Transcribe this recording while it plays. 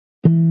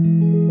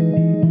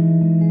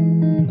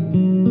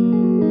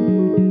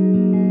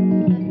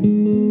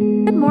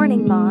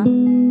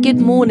Good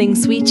morning,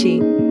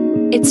 sweetie.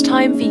 It's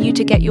time for you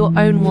to get your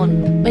own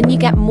wand. When you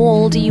get more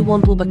older, your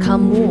wand will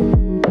become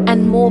more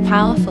and more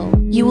powerful.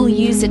 You will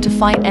use it to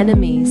fight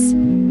enemies.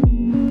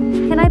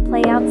 Can I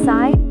play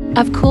outside?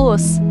 Of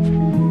course.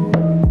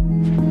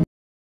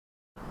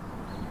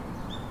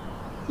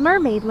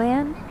 Mermaid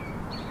land?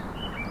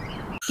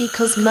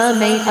 Because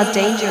mermaids are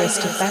dangerous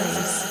to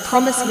fairies.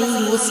 Promise me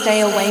you will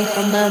stay away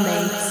from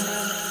mermaids.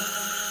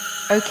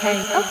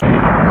 Okay.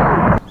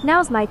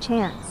 Now's my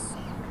chance.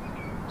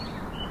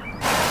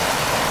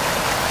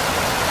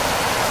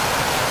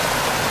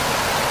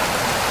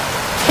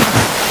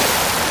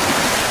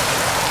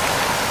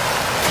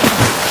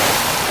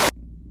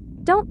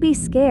 Don't be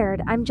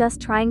scared, I'm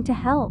just trying to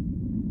help.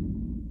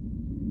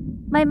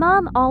 My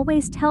mom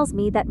always tells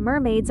me that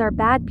mermaids are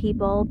bad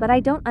people, but I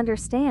don't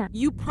understand.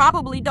 You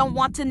probably don't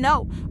want to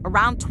know.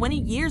 Around 20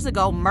 years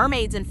ago,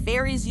 mermaids and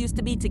fairies used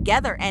to be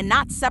together and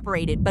not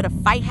separated, but a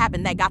fight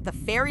happened that got the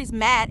fairies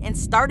mad and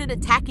started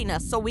attacking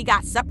us, so we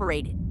got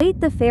separated. Wait,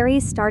 the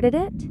fairies started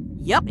it?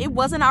 Yup, it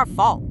wasn't our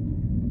fault.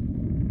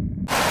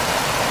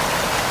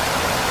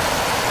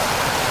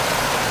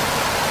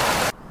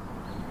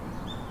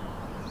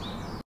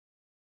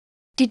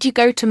 Did you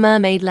go to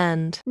Mermaid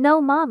Land? No,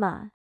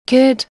 Mama.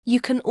 Good. You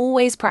can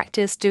always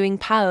practice doing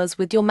powers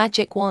with your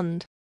magic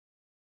wand.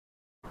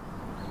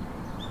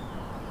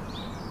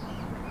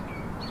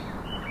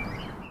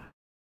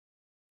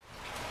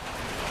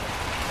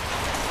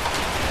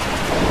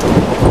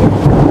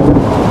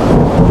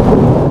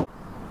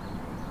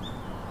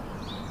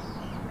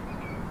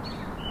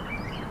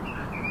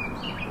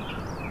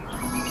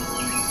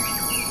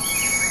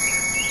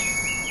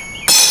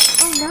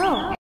 Oh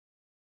no.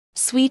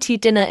 Sweetie,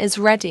 dinner is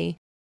ready.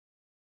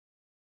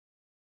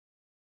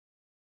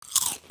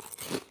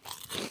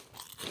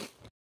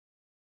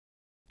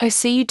 I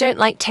see you don't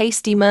like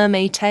tasty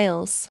mermaid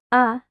tails.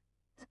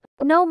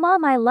 No,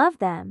 Mom, I love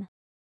them.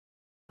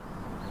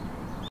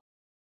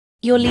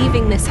 You're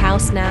leaving this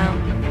house now,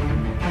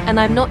 and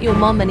I'm not your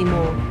mom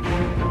anymore.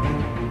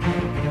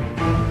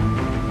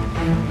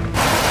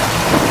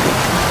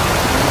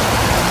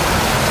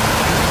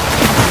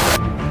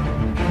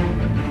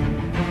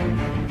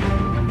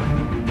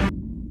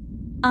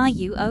 Are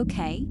you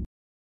okay?